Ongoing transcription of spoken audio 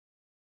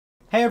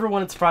Hey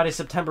everyone, it's Friday,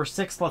 September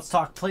 6th. Let's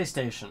talk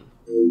PlayStation.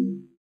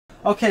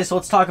 Okay, so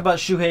let's talk about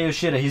Shuhei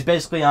Yoshida. He's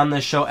basically on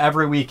this show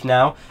every week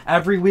now.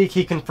 Every week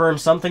he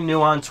confirms something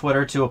new on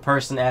Twitter to a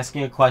person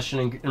asking a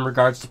question in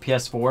regards to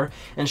PS4,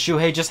 and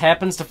Shuhei just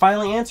happens to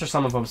finally answer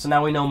some of them, so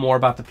now we know more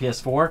about the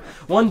PS4.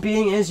 One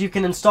being is you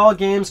can install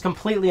games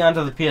completely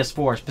onto the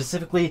PS4,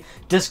 specifically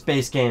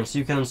disc-based games, so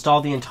you can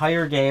install the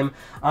entire game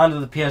onto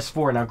the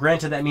PS4. Now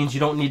granted, that means you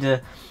don't need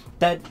to...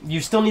 you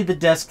still need the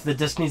disc. The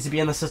disc needs to be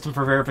in the system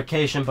for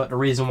verification, but the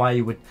reason why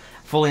you would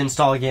fully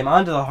install a game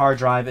onto the hard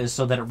drive is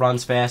so that it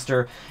runs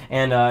faster,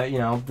 and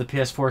the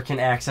PS4 can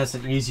access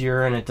it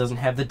easier, and it doesn't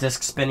have the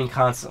disc spinning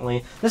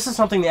constantly. This is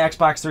something the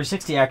Xbox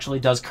 360 actually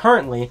does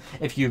currently.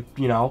 If you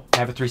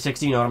have a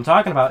 360, you know what I'm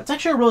talking about. It's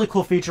actually a really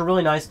cool feature,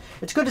 really nice.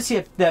 It's good to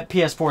see that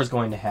PS4 is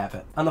going to have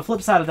it. On the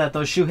flip side of that,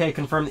 though, Shuhei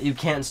confirmed that you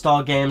can't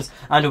install games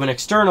onto an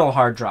external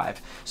hard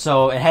drive,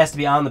 so it has to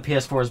be on the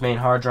PS4's main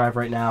hard drive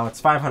right now. It's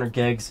 500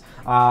 gigs.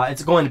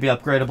 It's going to be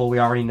upgradable, we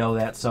already know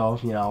that, so,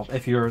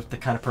 if you're the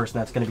kind of person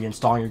that's going to be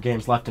installing your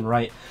games left and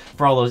right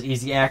for all those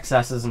easy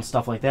accesses and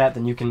stuff like that,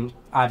 then you can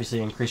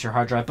obviously increase your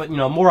hard drive. But,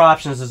 more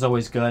options is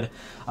always good.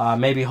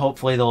 Maybe,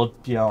 hopefully,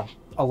 they'll,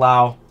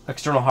 allow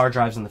external hard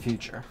drives in the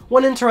future.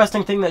 One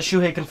interesting thing that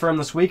Shuhei confirmed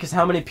this week is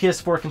how many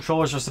PS4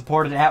 controllers are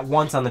supported at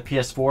once on the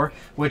PS4,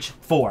 which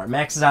 4.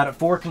 Maxes out at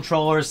 4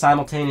 controllers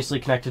simultaneously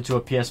connected to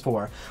a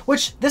PS4.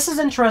 Which, this is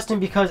interesting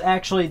because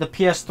actually the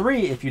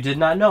PS3, if you did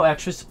not know,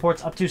 actually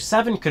supports up to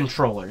 7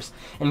 controllers.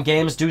 And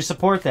games do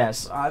support that.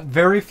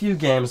 Very few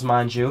games,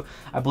 mind you.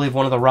 I believe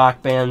one of the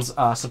rock bands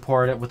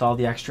support it with all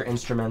the extra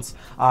instruments.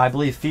 I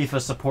believe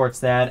FIFA supports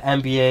that.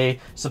 NBA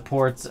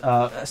supports,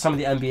 some of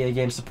the NBA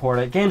games support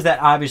it. Games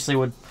that obviously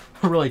would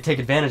really take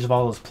advantage of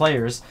all those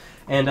players.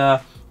 And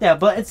yeah,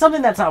 but it's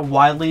something that's not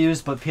widely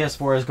used, but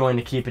PS4 is going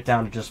to keep it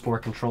down to just 4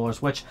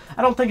 controllers, which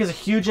I don't think is a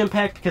huge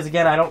impact because,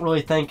 again, I don't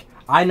really think...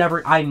 I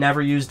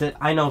never used it.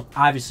 I know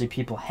obviously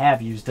people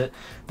have used it,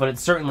 but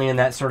it's certainly in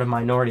that sort of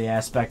minority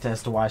aspect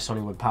as to why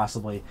Sony would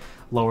possibly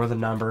lower the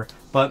number.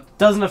 But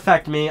doesn't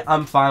affect me.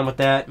 I'm fine with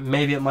that.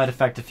 Maybe it might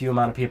affect a few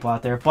amount of people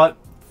out there, but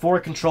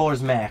 4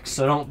 controllers max,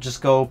 so don't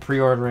just go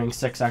pre-ordering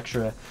 6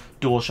 extra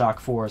DualShock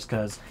 4s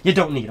because you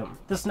don't need them.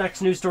 This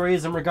next news story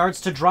is in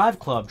regards to Drive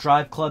Club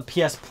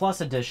PS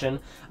Plus Edition.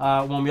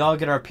 When we all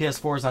get our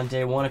PS4s on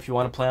day one, if you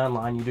want to play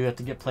online, you do have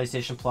to get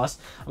PlayStation Plus.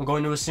 I'm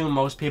going to assume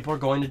most people are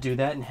going to do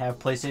that and have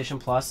PlayStation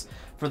Plus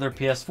for their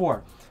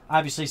PS4.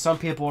 Obviously, some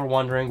people are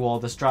wondering, well,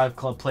 this Drive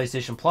Club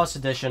PlayStation Plus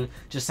Edition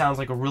just sounds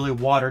like a really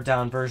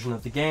watered-down version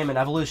of the game, and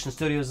Evolution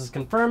Studios is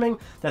confirming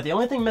that the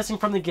only thing missing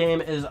from the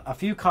game is a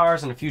few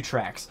cars and a few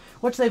tracks,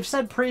 which they've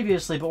said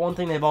previously, but one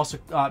thing they've also,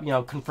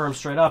 confirmed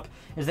straight up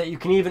is that you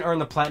can even earn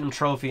the Platinum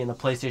Trophy in the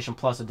PlayStation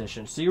Plus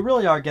Edition. So you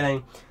really are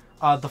getting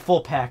the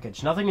full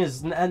package. Nothing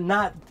is,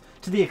 not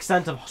to the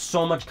extent of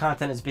so much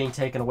content is being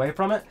taken away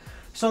from it,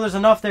 so there's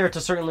enough there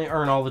to certainly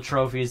earn all the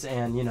trophies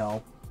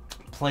and,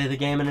 play the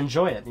game and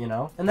enjoy it,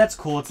 And that's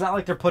cool. It's not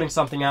like they're putting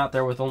something out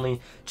there with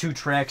only 2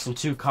 tracks and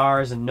 2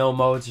 cars and no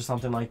modes or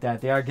something like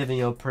that. They are giving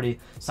you a pretty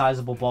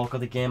sizable bulk of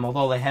the game,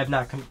 although they have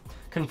not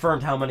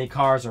confirmed how many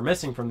cars are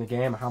missing from the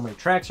game or how many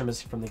tracks are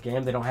missing from the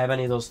game. They don't have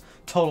any of those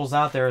totals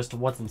out there as to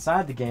what's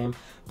inside the game.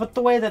 But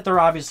the way that they're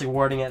obviously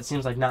wording it,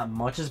 seems like not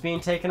much is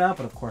being taken out,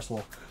 but of course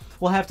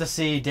we'll have to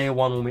see day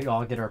one when we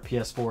all get our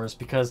PS4s,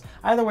 because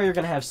either way you're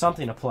going to have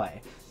something to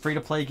play.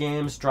 Free-to-play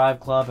games, Drive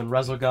Club, and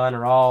Resogun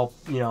are all,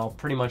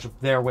 pretty much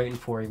there waiting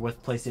for you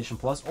with PlayStation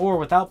Plus, or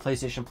without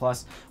PlayStation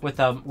Plus with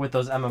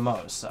those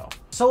MMOs.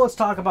 So let's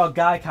talk about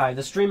Gaikai,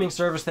 the streaming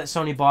service that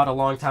Sony bought a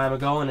long time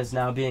ago and is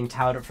now being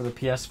touted for the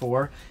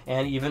PS4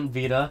 and even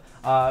Vita.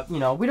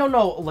 We don't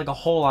know like a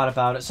whole lot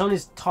about it.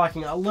 Sony's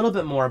talking a little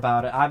bit more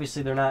about it.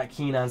 Obviously, they're not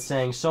keen on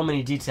saying so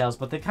many details,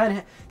 but they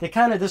kind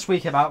of this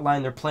week have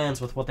outlined their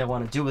plans with what they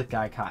want to do with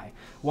Gaikai.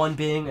 One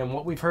being, and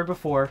what we've heard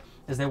before,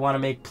 is they want to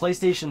make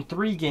PlayStation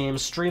 3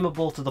 games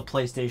streamable to the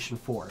PlayStation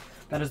 4.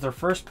 That is their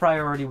first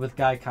priority with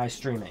Gaikai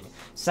streaming.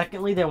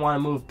 Secondly, they want to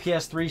move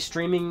PS3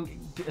 stream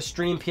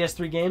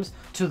PS3 games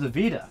to the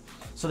Vita.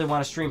 So they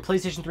want to stream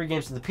PlayStation 3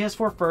 games to the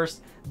PS4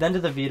 first, then to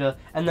the Vita,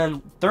 and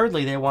then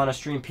thirdly, they want to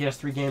stream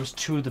PS3 games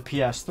to the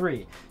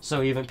PS3.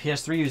 So even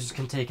PS3 users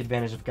can take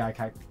advantage of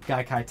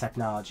Gaikai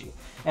technology.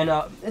 And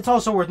it's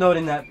also worth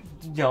noting that,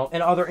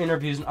 in other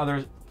interviews and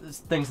other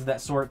things of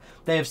that sort,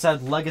 they have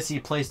said legacy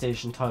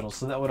PlayStation titles,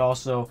 so that would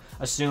also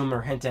assume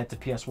or hint at the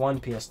PS1,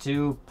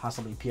 PS2,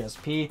 possibly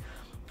PSP,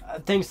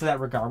 things to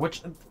that regard,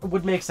 which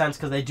would make sense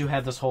because they do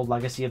have this whole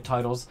legacy of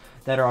titles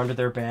that are under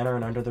their banner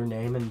and under their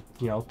name and,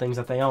 things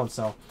that they own,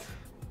 so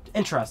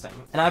interesting.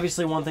 And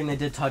obviously one thing they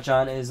did touch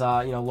on is,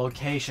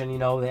 location.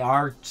 They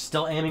are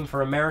still aiming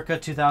for America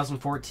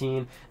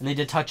 2014, and they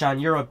did touch on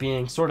Europe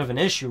being sort of an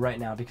issue right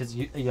now because,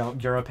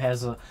 Europe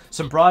has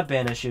some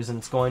broadband issues, and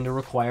it's going to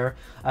require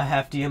a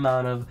hefty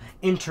amount of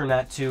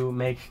internet to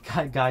make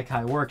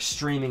Gaikai work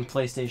streaming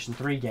PlayStation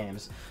 3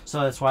 games.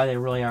 So that's why they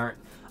really aren't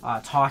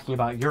talking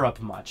about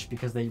Europe much,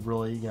 because they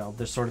really,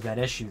 there's sort of that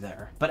issue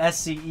there. But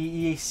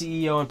SCEE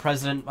CEO and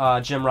President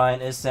Jim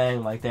Ryan is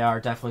saying, like, they are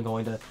definitely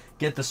going to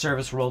get the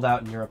service rolled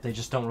out in Europe. They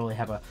just don't really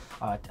have a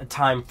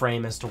time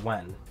frame as to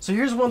when. So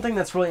here's one thing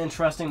that's really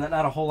interesting that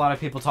not a whole lot of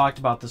people talked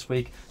about this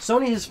week.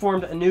 Sony has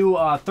formed a new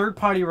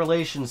third-party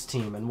relations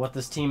team, and what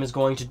this team is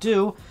going to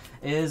do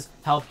is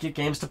help get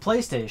games to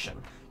PlayStation.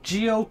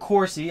 Gio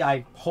Corsi,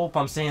 I hope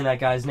I'm saying that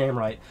guy's name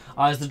right,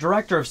 is the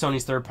director of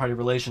Sony's third-party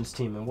relations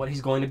team, and what he's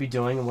going to be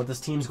doing and what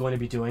this team's going to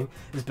be doing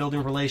is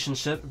building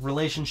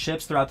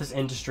relationships throughout this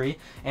industry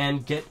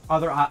and get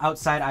other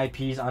outside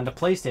IPs onto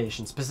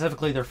PlayStation.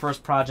 Specifically, their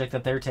first project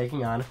that they're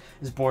taking on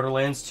is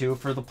Borderlands 2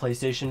 for the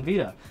PlayStation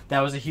Vita.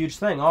 That was a huge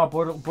thing. Oh,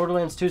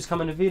 Borderlands 2 is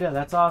coming to Vita.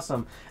 That's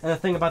awesome. And the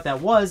thing about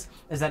that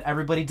is that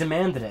everybody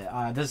demanded it.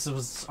 This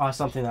was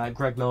something that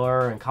Greg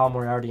Miller and Colin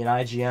Moriarty and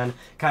IGN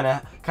kind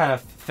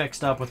of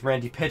fixed up with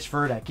Randy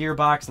Pitchford at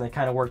Gearbox, and they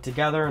kind of worked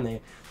together, and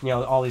they,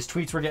 all these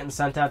tweets were getting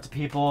sent out to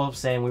people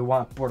saying we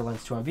want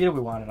Borderlands 2 on Vita, we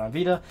want it on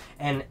Vita,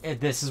 and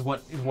this is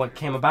what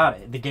came about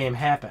it. The game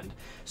happened.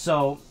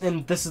 So,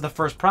 and this is the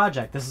first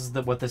project. This is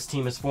what this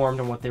team has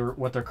formed and what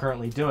they're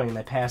currently doing, and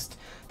they passed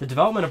the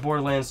development of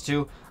Borderlands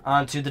 2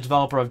 onto the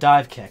developer of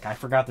Divekick. I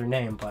forgot their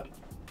name, but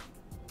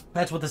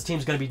that's what this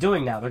team's going to be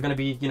doing now. They're going to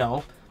be,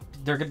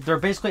 they're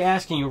basically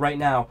asking you right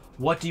now,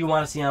 what do you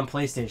want to see on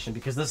PlayStation?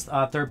 Because this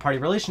third-party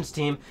relations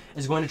team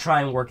is going to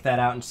try and work that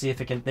out and see if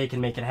they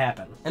can make it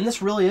happen. And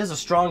this really is a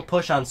strong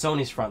push on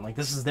Sony's front. Like,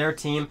 this is their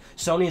team.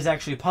 Sony is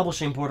actually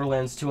publishing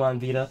Borderlands 2 on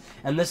Vita,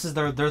 and this is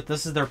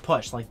their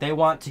push. Like, they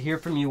want to hear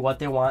from you what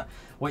you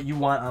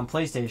want on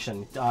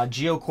PlayStation.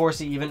 Gio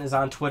Corsi even is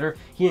on Twitter.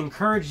 He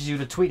encourages you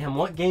to tweet him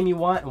what game you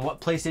want and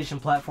what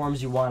PlayStation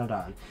platforms you want it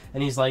on.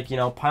 And he's like,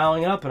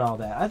 piling it up and all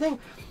that. I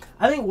think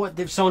what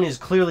Sony has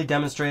clearly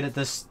demonstrated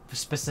this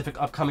specific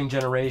upcoming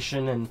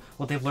generation and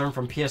what they've learned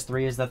from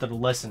PS3 is that they're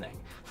listening.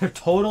 They're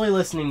totally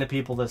listening to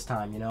people this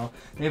time,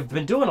 They've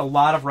been doing a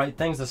lot of right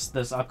things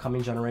this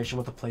upcoming generation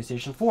with the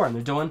PlayStation 4, and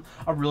they're doing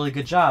a really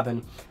good job.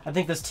 And I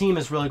think this team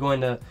is really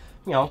going to,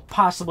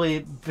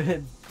 possibly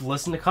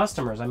listen to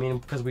customers. I mean,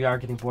 because we are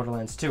getting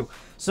Borderlands 2.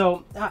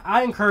 So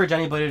I encourage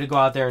anybody to go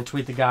out there and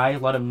tweet the guy,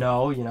 let him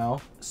know,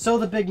 So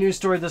the big news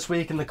story this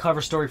week and the cover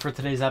story for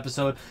today's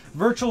episode,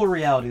 virtual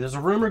reality. There's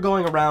a rumor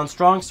going around,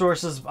 strong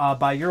sources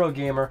by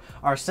Eurogamer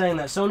are saying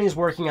that Sony is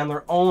working on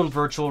their own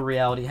virtual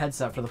reality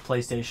headset for the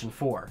PlayStation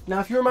 4. Now,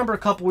 if you remember a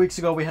couple weeks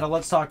ago, we had a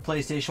Let's Talk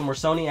PlayStation where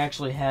Sony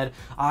actually had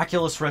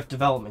Oculus Rift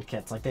development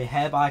kits. Like, they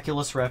have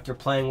Oculus Rift, they're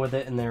playing with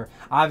it, and they're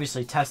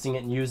obviously testing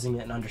it and using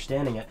it and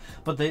understanding it.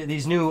 But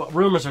these new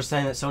rumors are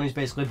saying that Sony's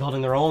basically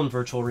building their own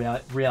virtual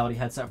reality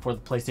headset for the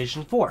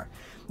PlayStation 4.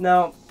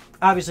 Now,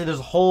 obviously, there's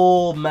a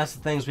whole mess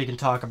of things we can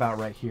talk about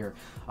right here.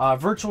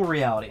 Virtual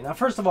reality. Now,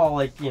 first of all,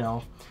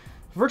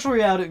 virtual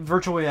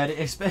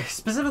reality,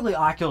 specifically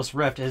Oculus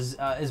Rift,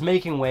 is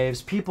making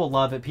waves. People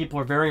love it. People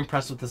are very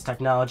impressed with this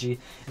technology.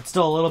 It's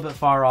still a little bit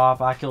far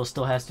off. Oculus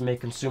still has to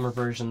make consumer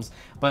versions,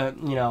 but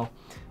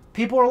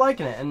people are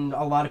liking it, and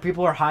a lot of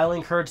people are highly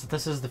encouraged that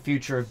this is the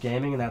future of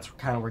gaming, and that's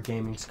kind of where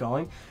gaming's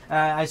going.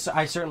 I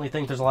certainly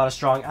think there's a lot of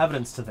strong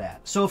evidence to that.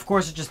 So, of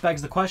course, it just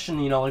begs the question,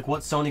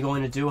 what's Sony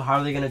going to do? How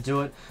are they going to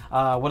do it?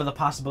 What are the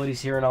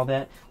possibilities here and all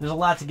that? There's a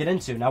lot to get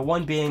into. Now,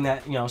 one being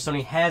that,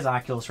 Sony has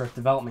Oculus Rift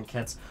development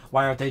kits.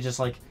 Why aren't they just,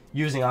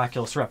 using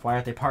Oculus Rift? Why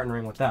aren't they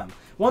partnering with them?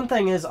 One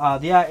thing is,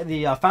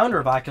 the founder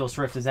of Oculus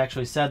Rift has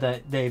actually said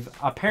that they've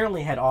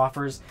apparently had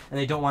offers, and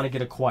they don't want to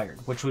get acquired,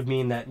 which would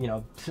mean that,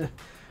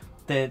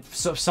 that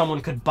someone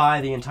could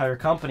buy the entire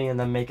company and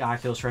then make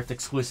Oculus Rift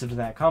exclusive to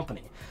that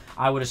company.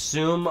 I would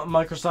assume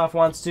Microsoft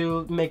wants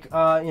to make,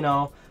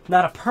 not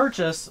a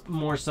purchase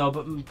more so,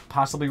 but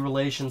possibly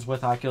relations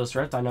with Oculus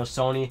Rift. I know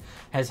Sony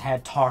has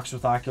had talks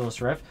with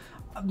Oculus Rift.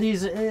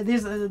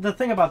 The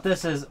thing about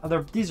this is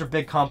these are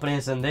big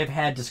companies, and they've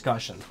had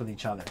discussions with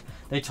each other.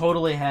 They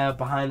totally have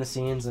behind the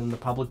scenes, and the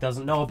public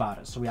doesn't know about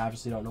it, so we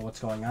obviously don't know what's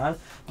going on.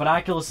 But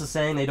Oculus is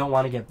saying they don't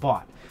want to get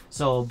bought.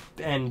 So,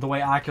 and the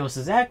way Oculus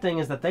is acting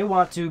is that they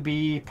want to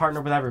be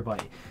partnered with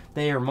everybody.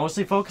 They are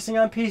mostly focusing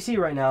on PC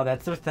right now.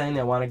 That's their thing.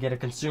 They want to get a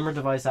consumer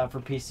device out for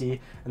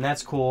PC, and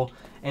that's cool.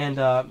 And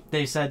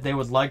they said they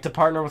would like to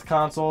partner with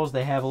consoles.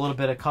 They have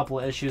a couple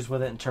of issues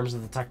with it in terms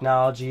of the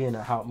technology and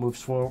how it moves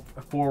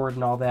forward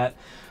and all that.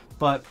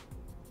 But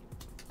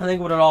I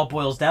think what it all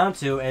boils down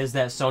to is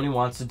that Sony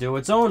wants to do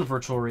its own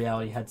virtual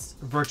reality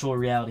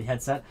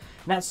headset.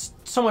 Not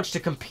so much to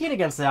compete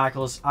against the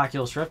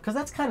Oculus Rift, because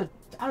that's kind of,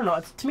 I don't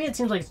know, to me it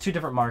seems like it's two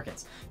different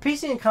markets.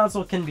 PC and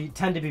console tend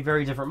to be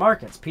very different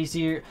markets.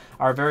 PC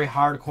are a very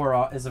hardcore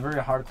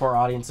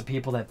audience of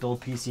people that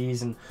build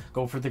PCs and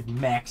go for the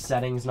max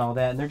settings and all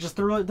that, and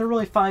they're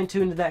really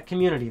fine-tuned to that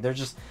community.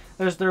 There's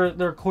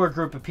their core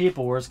group of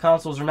people, whereas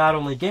consoles are not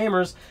only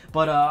gamers,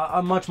 but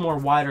a much more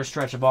wider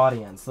stretch of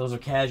audience. Those are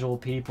casual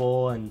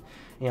people and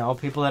You know,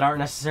 people that aren't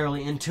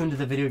necessarily in tune to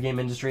the video game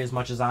industry as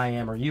much as I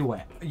am or you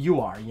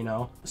are, you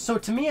know. So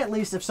to me, at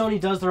least, if Sony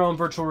does their own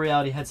virtual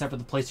reality headset for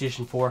the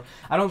PlayStation 4,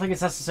 I don't think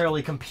it's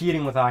necessarily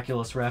competing with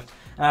Oculus Rift,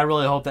 and I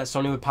really hope that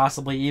Sony would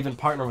possibly even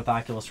partner with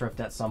Oculus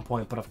Rift at some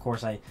point, but of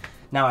course I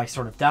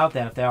sort of doubt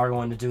that if they are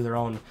going to do their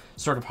own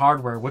sort of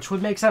hardware, which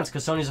would make sense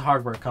because Sony's a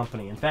hardware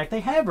company. In fact, they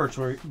have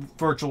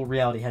virtual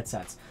reality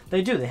headsets.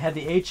 They do. They have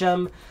the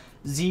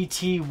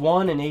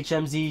HMZT1 and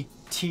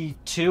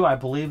HMZT2. I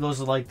believe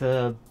those are like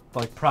the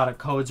product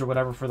codes or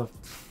whatever for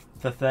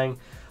the thing.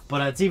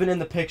 But it's even in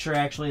the picture,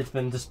 actually. It's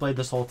been displayed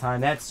this whole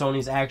time. That's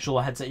Sony's actual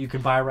headset you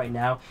can buy right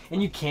now,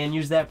 and you can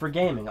use that for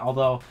gaming,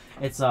 although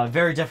it's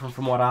very different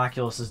from what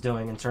Oculus is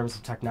doing in terms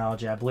of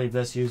technology. I believe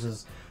this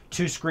uses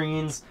 2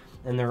 screens,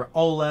 and they're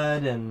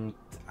OLED, and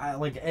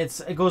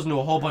it goes into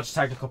a whole bunch of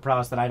technical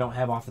prowess that I don't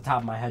have off the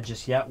top of my head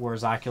just yet,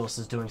 whereas Oculus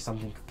is doing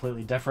something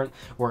completely different,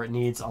 where it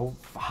needs a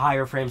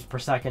higher frames per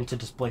second to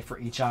display for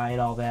each eye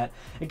and all that.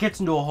 It gets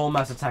into a whole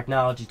mess of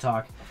technology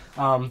talk.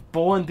 But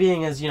one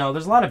being is, you know,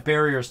 there's a lot of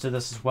barriers to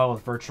this as well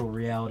with virtual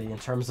reality in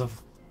terms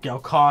of, you know,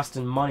 cost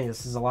and money.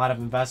 This is a lot of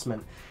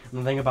investment. And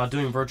the thing about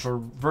doing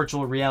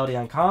virtual reality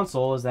on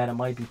console is that it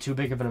might be too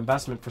big of an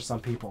investment for some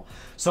people.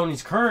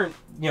 Sony's current,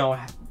 you know,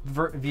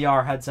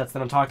 VR headsets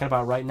that I'm talking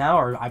about right now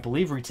are, I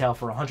believe, retail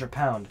for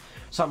 £100,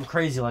 something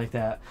crazy like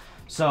that.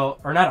 So,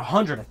 or not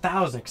 100,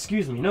 1,000.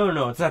 Excuse me.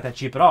 No, it's not that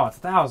cheap at all. It's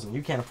 1,000.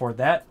 You can't afford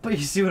that. But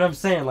you see what I'm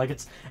saying? Like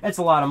it's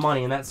a lot of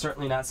money, and that's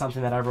certainly not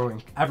something that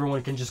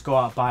everyone can just go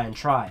out buy and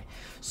try.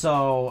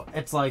 So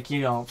it's like,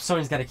 you know,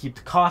 Sony's got to keep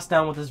the cost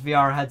down with this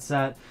VR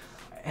headset.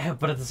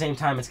 But at the same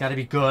time, it's got to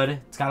be good.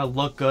 It's got to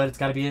look good. It's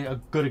got to be a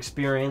good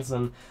experience.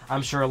 And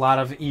I'm sure a lot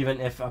of, even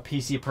if a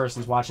PC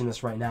person's watching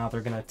this right now,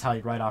 they're going to tell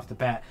you right off the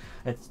bat,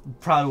 it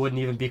probably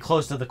wouldn't even be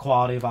close to the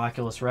quality of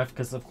Oculus Rift,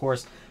 because, of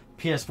course,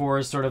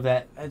 PS4 is sort of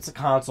that, it's a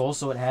console,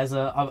 so it has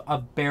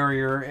a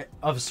barrier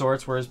of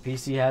sorts, whereas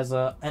PC has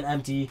an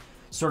empty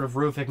sort of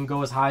roof. It can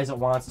go as high as it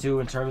wants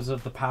to in terms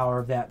of the power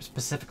of that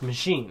specific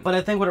machine. But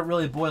I think what it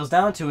really boils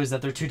down to is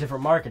that they're two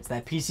different markets.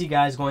 That PC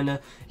guy is going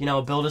to, you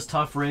know, build his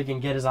tough rig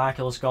and get his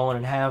Oculus going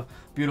and have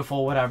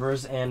beautiful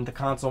whatevers, and the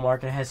console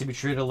market has to be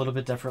treated a little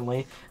bit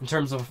differently in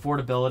terms of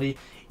affordability,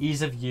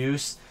 ease of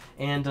use,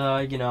 and,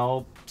 you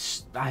know,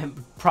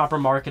 proper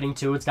marketing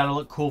too. It's got to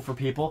look cool for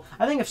people.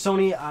 I think if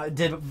Sony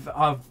did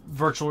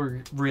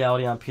virtual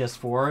reality on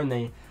PS4 and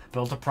they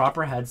built a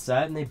proper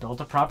headset and they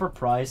built a proper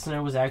price and it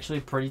was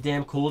actually pretty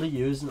damn cool to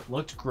use and it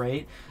looked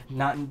great,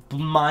 not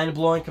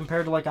mind-blowing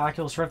compared to like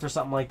Oculus Rift or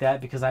something like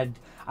that, because I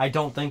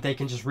don't think they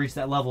can just reach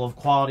that level of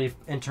quality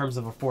in terms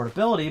of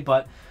affordability,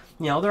 but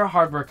you know, they're a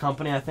hardware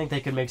company. I think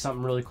they could make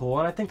something really cool,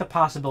 and I think the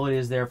possibility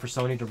is there for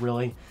Sony to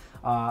really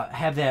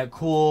have that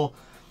cool,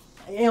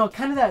 you know,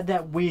 kind of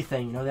that Wii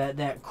thing, you know,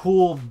 that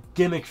cool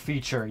gimmick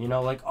feature, you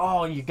know, like,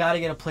 oh, you got to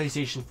get a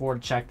PlayStation 4 to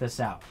check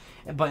this out.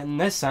 But in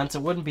this sense,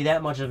 it wouldn't be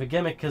that much of a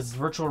gimmick, because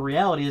virtual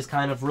reality is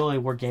kind of really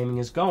where gaming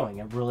is going.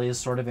 It really is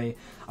sort of a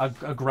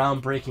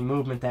groundbreaking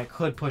movement that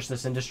could push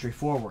this industry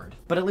forward.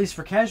 But at least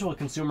for casual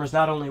consumers,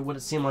 not only would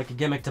it seem like a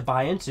gimmick to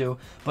buy into,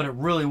 but it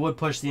really would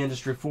push the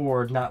industry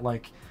forward, not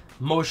like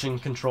motion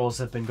controls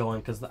have been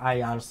going, because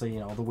I honestly, you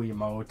know, the Wii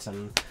Remote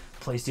and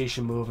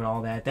PlayStation Move and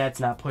all that,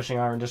 that's not pushing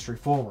our industry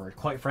forward.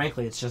 Quite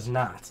frankly, it's just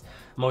not.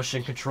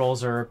 Motion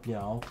controls are, you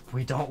know,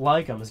 we don't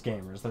like them as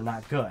gamers. They're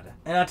not good.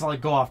 And not to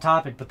like go off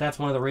topic, but that's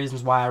one of the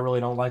reasons why I really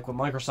don't like what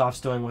Microsoft's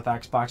doing with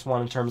Xbox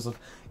One in terms of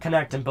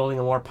Kinect and building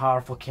a more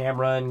powerful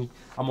camera and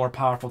a more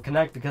powerful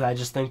Kinect, because I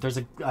just think there's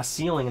a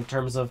ceiling in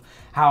terms of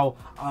how,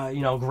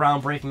 you know,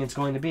 groundbreaking it's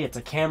going to be. It's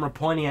a camera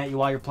pointing at you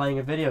while you're playing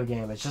a video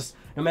game. It's just,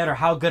 no matter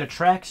how good it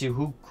tracks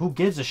you, who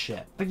gives a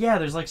shit? But yeah,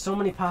 there's like so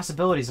many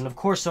possibilities, and of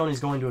course Sony's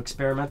going to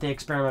experiment. They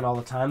experiment all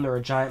the time. They're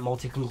a giant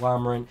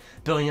multi-conglomerate,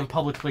 billion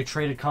publicly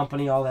traded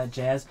company, all that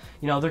jazz.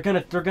 You know, they're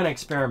gonna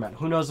experiment.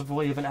 Who knows if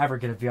we'll even ever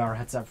get a VR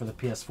headset for the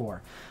PS4?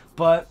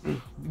 But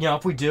you know,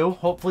 if we do,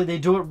 hopefully they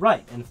do it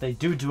right. And if they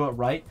do it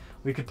right,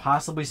 we could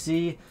possibly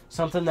see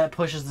something that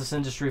pushes this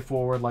industry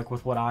forward, like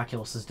with what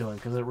Oculus is doing,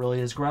 because it really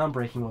is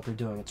groundbreaking what they're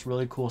doing. It's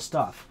really cool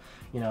stuff,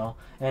 you know.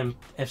 And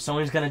if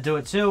Sony's gonna do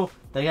it too,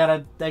 they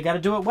gotta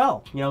do it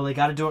well. You know, they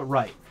gotta do it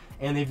right.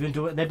 And they've been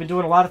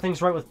doing a lot of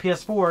things right with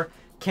PS4.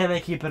 Can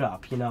they keep it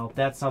up? You know,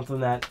 that's something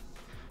that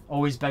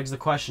always begs the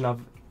question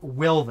of,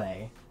 will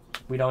they?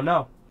 We don't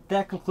know.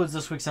 That concludes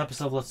this week's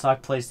episode of Let's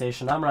Talk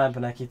PlayStation. I'm Ryan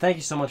Benecki. Thank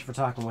you so much for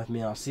talking with me,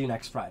 and I'll see you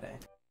next Friday.